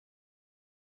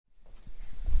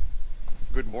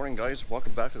Good morning, guys.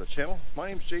 Welcome back to the channel. My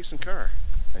name's Jason Carr,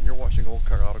 and you're watching Old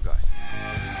Car Auto Guy.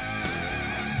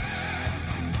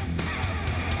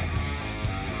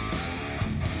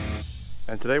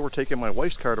 And today we're taking my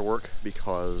wife's car to work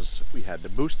because we had to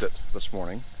boost it this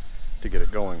morning to get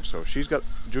it going. So she's got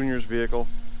Junior's vehicle,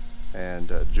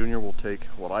 and Junior will take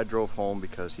what I drove home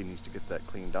because he needs to get that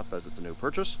cleaned up as it's a new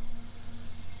purchase.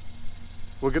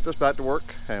 We'll get this back to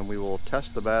work and we will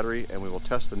test the battery and we will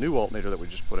test the new alternator that we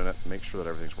just put in it and make sure that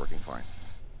everything's working fine.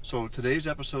 So today's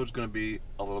episode is going to be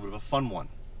a little bit of a fun one.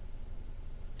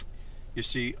 You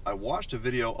see, I watched a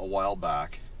video a while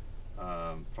back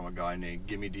from a guy named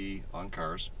Gimme D on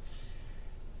cars,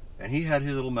 and he had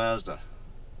his little Mazda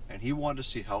and he wanted to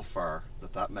see how far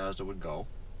that Mazda would go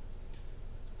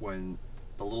when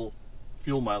the little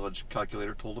fuel mileage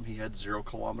calculator told him he had 0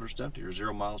 kilometers to empty or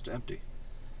 0 miles to empty.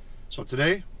 So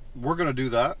today, we're going to do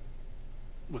that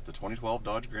with the 2012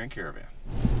 Dodge Grand Caravan.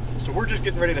 So we're just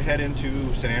getting ready to head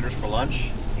into St. Andrews for lunch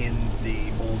in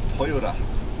the old Toyota,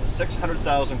 the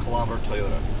 600,000 kilometer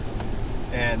Toyota.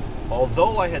 And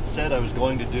although I had said I was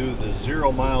going to do the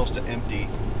 0 miles to empty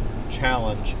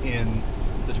challenge in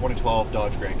the 2012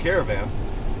 Dodge Grand Caravan,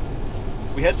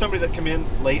 we had somebody that come in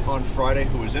late on Friday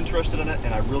who was interested in it,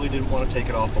 and I really didn't want to take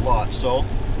it off the lot. So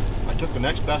I took the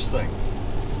next best thing.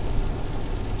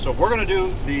 So we're going to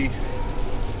do the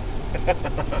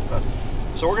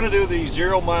so we're going to do the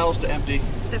 0 miles to empty.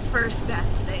 The first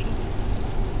best thing.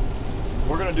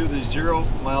 We're going to do the 0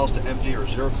 miles to empty or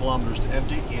 0 kilometers to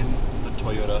empty in the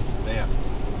Toyota van.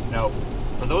 Now,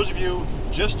 for those of you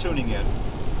just tuning in,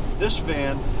 this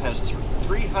van has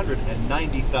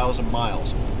 390,000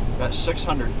 miles. That's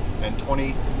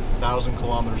 620,000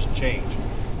 kilometers to change.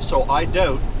 So I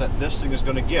doubt that this thing is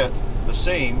going to get the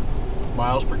same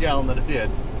miles per gallon that it did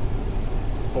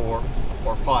 400,000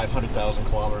 or 500,000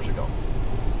 kilometers ago.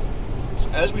 So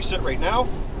as we sit right now,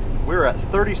 we're at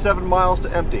 37 miles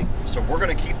to empty. So we're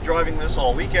going to keep driving this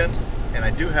all weekend, and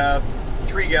I do have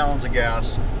 3 gallons of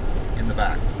gas in the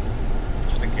back,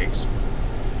 just in case.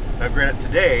 Now granted,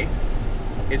 today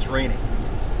it's raining,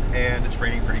 and it's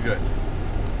raining pretty good.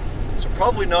 So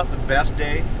probably not the best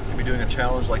day to be doing a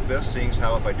challenge like this, seeing as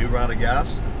how if I do run out of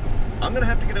gas, I'm going to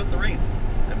have to get out in the rain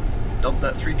and dump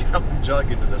that 3-gallon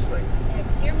jug into this thing. Yeah,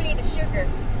 'cause you're made of sugar.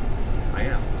 I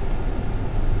am.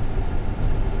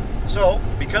 So,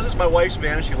 because it's my wife's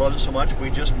van and she loves it so much, we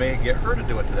just may get her to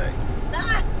do it today.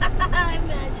 I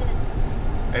imagine.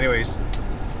 Anyways,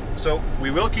 so we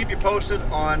will keep you posted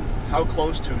on how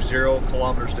close to 0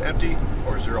 kilometers to empty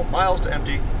or 0 miles to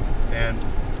empty, and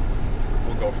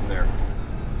we'll go from there.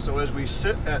 So as we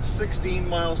sit at 16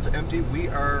 miles to empty, we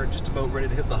are just about ready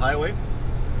to hit the highway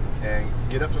and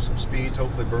get up to some speeds,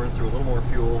 hopefully burn through a little more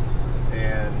fuel,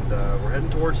 and we're heading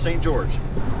towards St. George.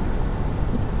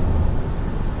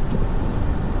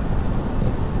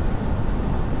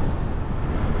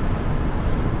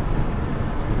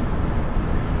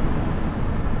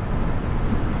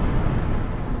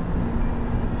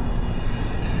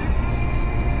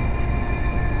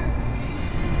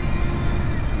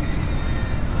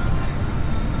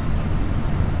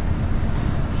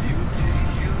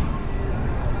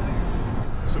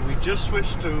 Just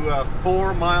switched to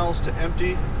 4 miles to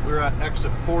empty. We're at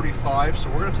exit 45, so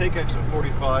we're going to take exit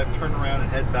 45, turn around and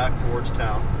head back towards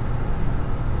town.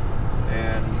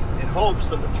 And in hopes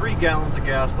that the 3 gallons of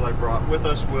gas that I brought with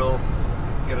us will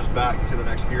get us back to the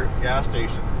next gas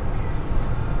station.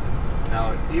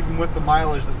 Now, even with the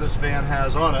mileage that this van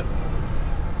has on it,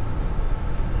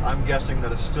 I'm guessing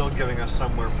that it's still giving us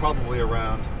somewhere probably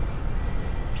around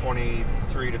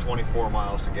 23 to 24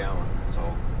 miles to gallon. So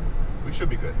we should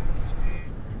be good.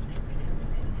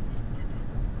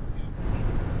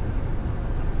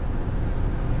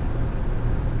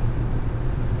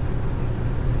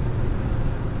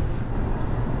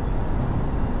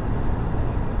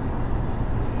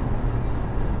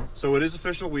 So it is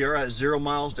official, we are at 0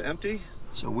 miles to empty.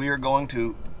 So we are going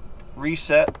to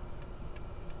reset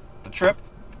the trip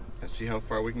and see how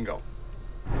far we can go.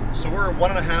 So we're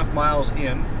 1.5 miles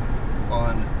in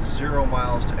on 0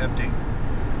 miles to empty.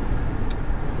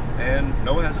 And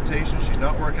no hesitation, she's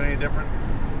not working any different.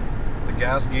 The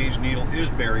gas gauge needle is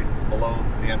buried below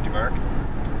the empty mark.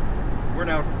 We're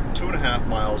now 2.5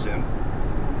 miles in,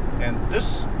 and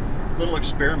this little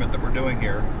experiment that we're doing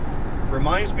here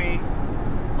reminds me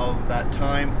of that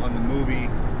time on the movie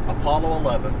Apollo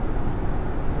 11,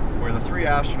 where the 3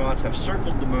 astronauts have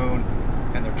circled the moon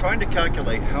and they're trying to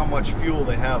calculate how much fuel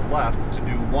they have left to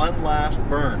do one last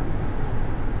burn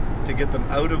to get them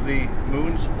out of the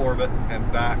moon's orbit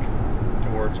and back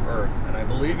towards Earth. And I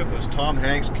believe it was Tom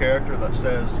Hanks' character that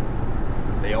says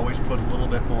they always put a little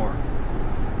bit more.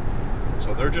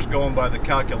 So they're just going by the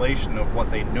calculation of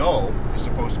what they know is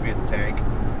supposed to be at the tank,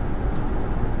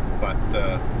 but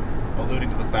alluding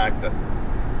to the fact that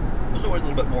there's always a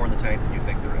little bit more in the tank than you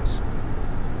think there is.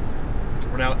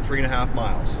 We're now at 3.5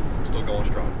 miles, still going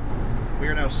strong. We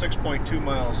are now 6.2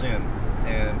 miles in,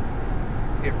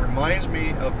 and it reminds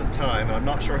me of the time, and I'm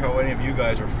not sure how any of you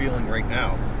guys are feeling right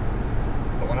now,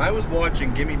 but when I was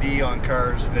watching Gimme D on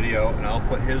Car's video, and I'll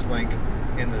put his link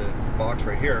in the box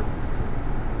right here,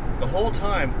 the whole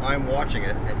time I'm watching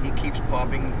it, and he keeps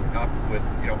popping up with,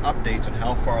 you know, updates on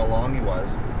how far along he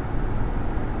was,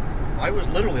 I was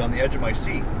literally on the edge of my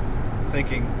seat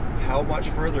thinking, how much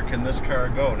further can this car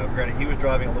go? Now granted, he was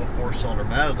driving a little 4-cylinder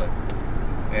Mazda,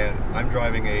 and I'm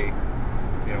driving a,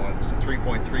 you know, it's a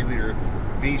 3.3 liter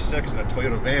V6 in a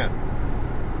Toyota van.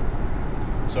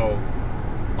 So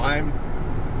I'm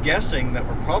guessing that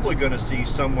we're probably going to see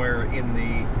somewhere in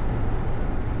the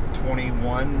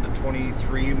 21 to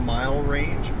 23 mile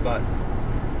range, but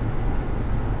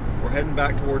we're heading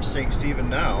back towards St. Stephen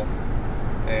now,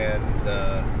 and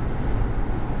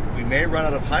we may run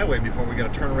out of highway before we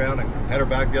got to turn around and head her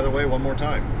back the other way one more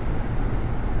time.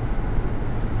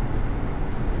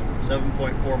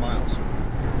 7.4 miles.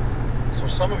 So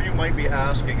some of you might be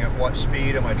asking, at what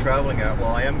speed am I traveling at?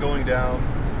 Well, I am going down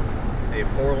a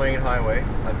 4-lane highway.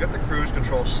 I've got the cruise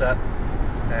control set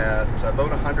at about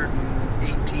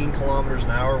 118 kilometers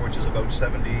an hour, which is about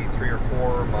 73 or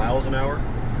 4 miles an hour.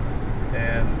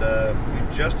 And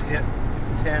we just hit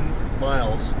 10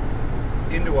 miles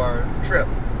into our trip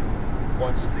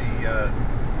once the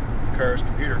car's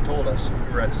computer told us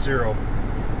we were at 0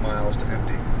 miles to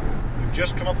empty. We've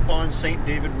just come up upon St.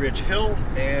 David Ridge Hill,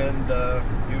 and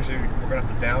usually we're going to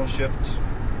have to downshift,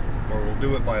 or we'll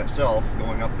do it by itself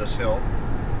going up this hill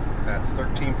at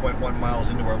 13.1 miles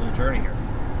into our little journey here.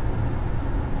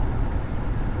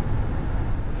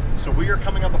 So we are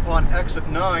coming up upon exit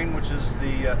 9, which is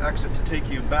the exit to take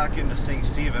you back into St.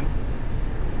 Stephen,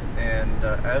 and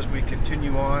as we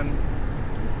continue on,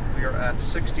 we are at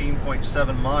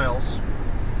 16.7 miles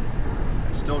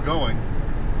and still going.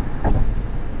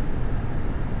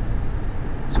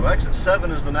 So exit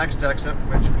 7 is the next exit,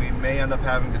 which we may end up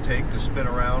having to take to spin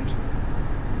around.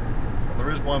 Well, there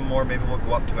is one more, maybe we'll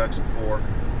go up to exit 4.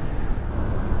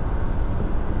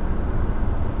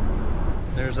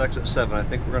 There's exit 7. I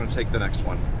think we're going to take the next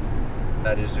one.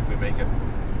 That is, if we make it.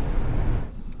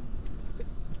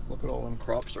 Look at all them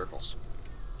crop circles.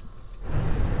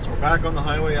 So we're back on the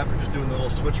highway after just doing the little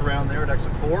switch around there at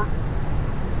exit 4.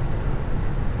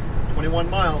 21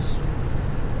 miles.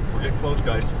 We're getting close,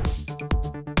 guys.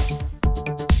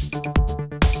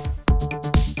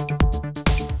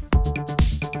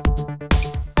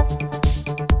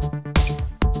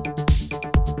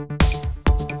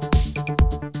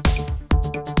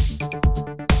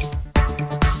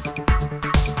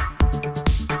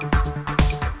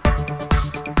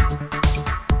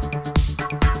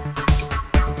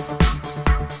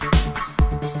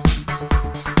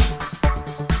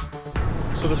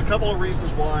 Couple of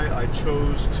reasons why I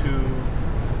chose to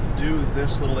do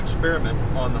this little experiment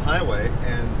on the highway,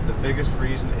 and the biggest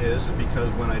reason is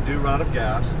because when I do run out of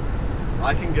gas,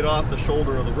 I can get off the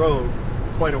shoulder of the road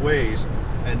quite a ways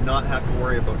and not have to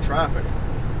worry about traffic.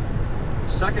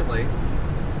 Secondly,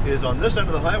 is on this end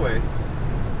of the highway,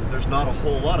 there's not a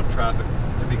whole lot of traffic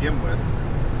to begin with,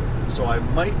 so I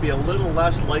might be a little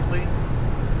less likely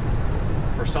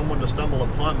for someone to stumble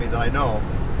upon me that I know,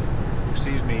 who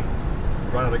sees me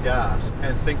run out of gas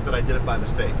and think that I did it by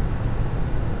mistake.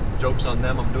 Joke's on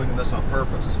them, I'm doing this on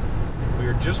purpose. We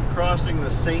are just crossing the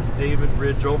St. David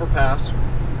Ridge overpass,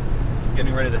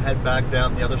 getting ready to head back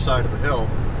down the other side of the hill,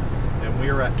 and we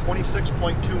are at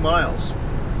 26.2 miles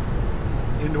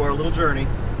into our little journey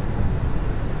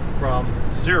from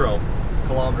 0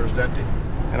 kilometers to empty.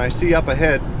 And I see up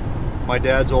ahead my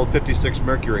dad's old 56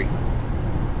 Mercury.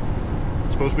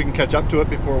 Suppose we can catch up to it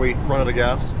before we run out of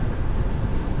gas.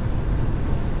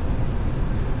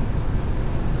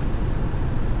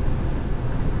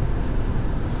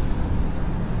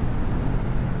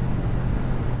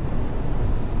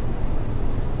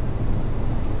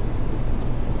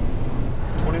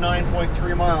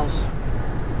 .3 miles.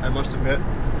 I must admit,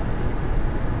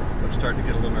 I'm starting to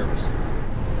get a little nervous.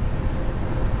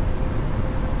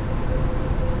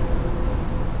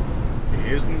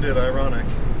 Isn't it ironic?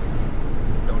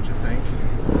 Don't you think?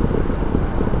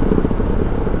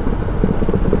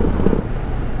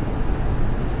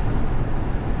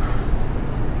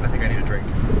 I think I need a drink.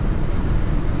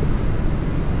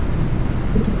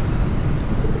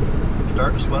 I'm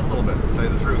starting to sweat a little bit, to tell you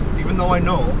the truth. Even though I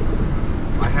know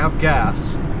I have gas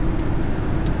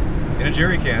in a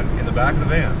jerry can in the back of the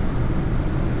van.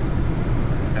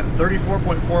 at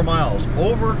 34.4 miles,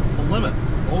 over the limit,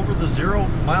 over the 0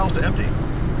 miles to empty.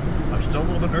 I'm still a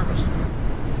little bit nervous.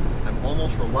 I'm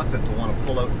almost reluctant to want to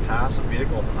pull out and pass a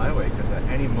vehicle on the highway because at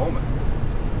any moment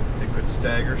it could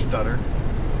stagger, stutter.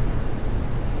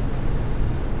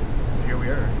 And here we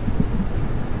are.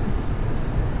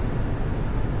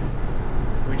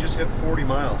 We just hit 40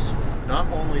 miles. Not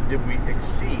only did we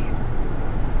exceed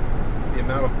the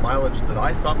amount of mileage that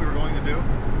I thought we were going to do,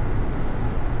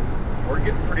 we're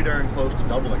getting pretty darn close to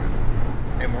doubling it.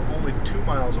 And we're only 2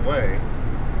 miles away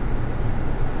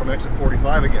from exit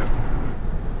 45 again.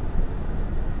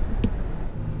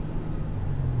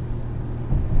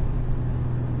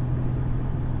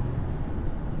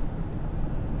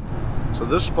 So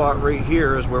this spot right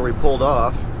here is where we pulled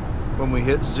off when we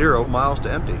hit 0 miles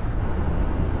to empty.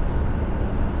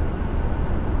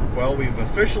 Well, we've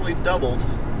officially doubled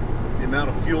the amount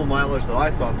of fuel mileage that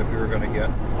I thought that we were going to get.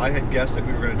 I had guessed that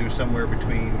we were going to do somewhere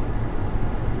between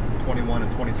 21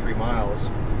 and 23 miles.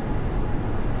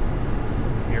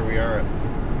 Here we are at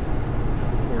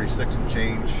 46 and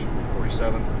change,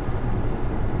 47,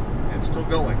 and still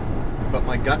going. But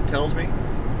my gut tells me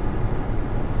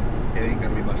it ain't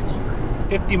going to be much longer.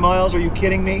 50 miles, are you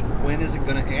kidding me? When is it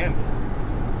going to end?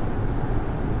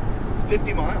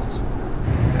 50 miles.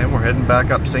 And we're heading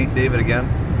back up St. David again.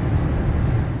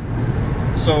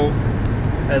 So,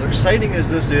 as exciting as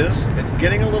this is, it's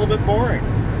getting a little bit boring.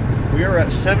 We are at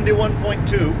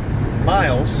 71.2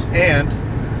 miles, and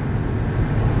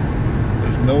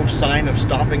there's no sign of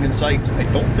stopping in sight. I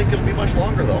don't think it'll be much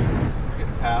longer, though. We're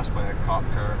getting passed by a cop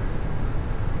car.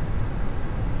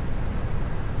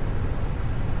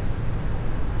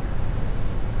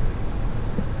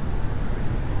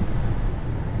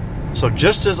 So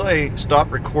just as I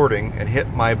stopped recording and hit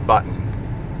my button,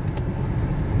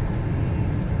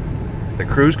 the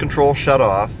cruise control shut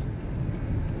off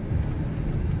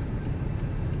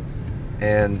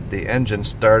and the engine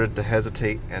started to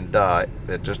hesitate and die.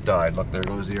 It just died. Look, there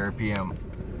goes the RPM.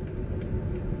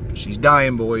 She's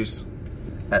dying, boys.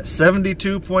 At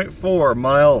 72.4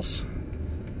 miles,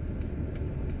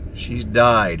 she's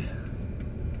died.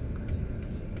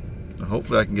 So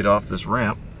hopefully I can get off this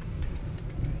ramp,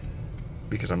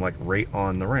 because I'm like right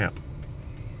on the ramp.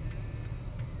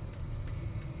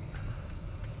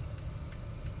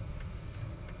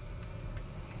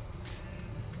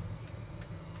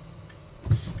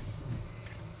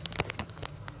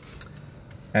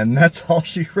 And that's all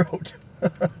she wrote.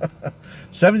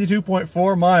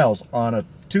 72.4 miles on a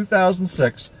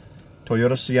 2006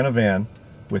 Toyota Sienna van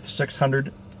with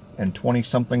 620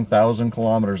 something thousand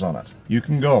kilometers on it. You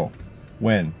can go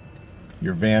when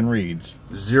your van reads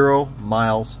 0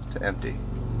 miles to empty.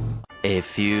 A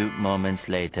few moments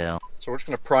later. So we're just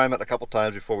going to prime it a couple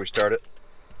times before we start it.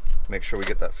 Make sure we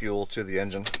get that fuel to the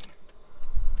engine.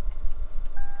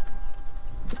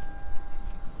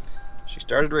 She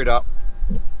started right up.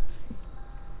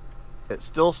 It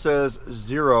still says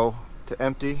 0 to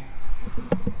empty.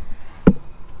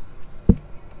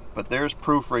 But there's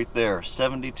proof right there,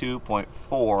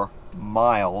 72.4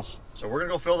 miles. So we're going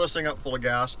to go fill this thing up full of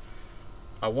gas.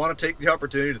 I want to take the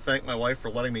opportunity to thank my wife for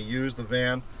letting me use the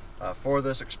van for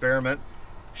this experiment.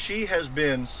 She has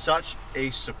been such a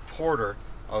supporter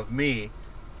of me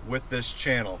with this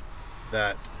channel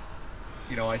that,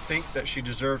 you know, I think that she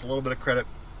deserves a little bit of credit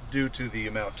due to the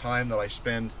amount of time that I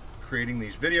spend creating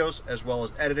these videos as well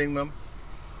as editing them.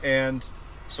 And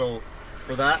so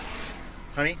for that,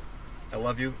 honey, I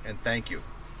love you and thank you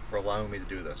for allowing me to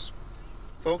do this.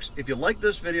 Folks, if you like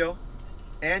this video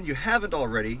and you haven't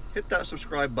already, hit that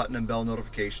subscribe button and bell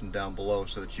notification down below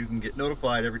so that you can get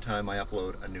notified every time I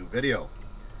upload a new video.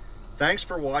 Thanks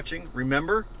for watching.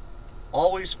 Remember,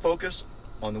 always focus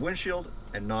on the windshield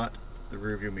and not the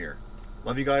rearview mirror.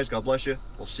 Love you guys. God bless you.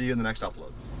 We'll see you in the next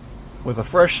upload. With a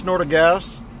fresh snort of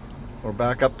gas, we're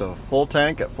back up to full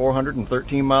tank at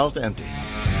 413 miles to empty.